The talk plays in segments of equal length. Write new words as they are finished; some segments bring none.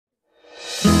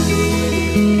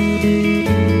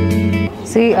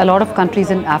See, a lot of countries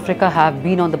in Africa have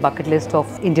been on the bucket list of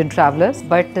Indian travelers,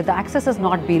 but the access has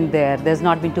not been there. There's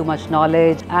not been too much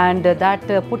knowledge, and that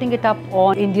putting it up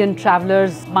on Indian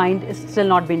travelers' mind is still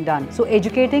not been done. So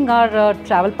educating our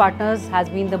travel partners has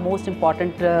been the most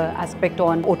important aspect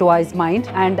on OTOAI's mind,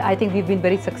 and I think we've been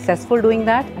very successful doing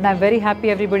that. And I'm very happy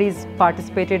everybody's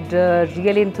participated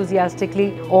really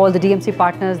enthusiastically. All the DMC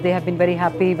partners, they have been very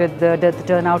happy with the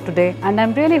turnout today, and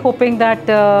I'm really hoping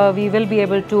that we will be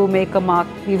able to make a mark.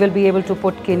 We will be able to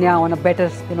put Kenya on a better,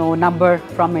 number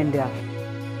from India.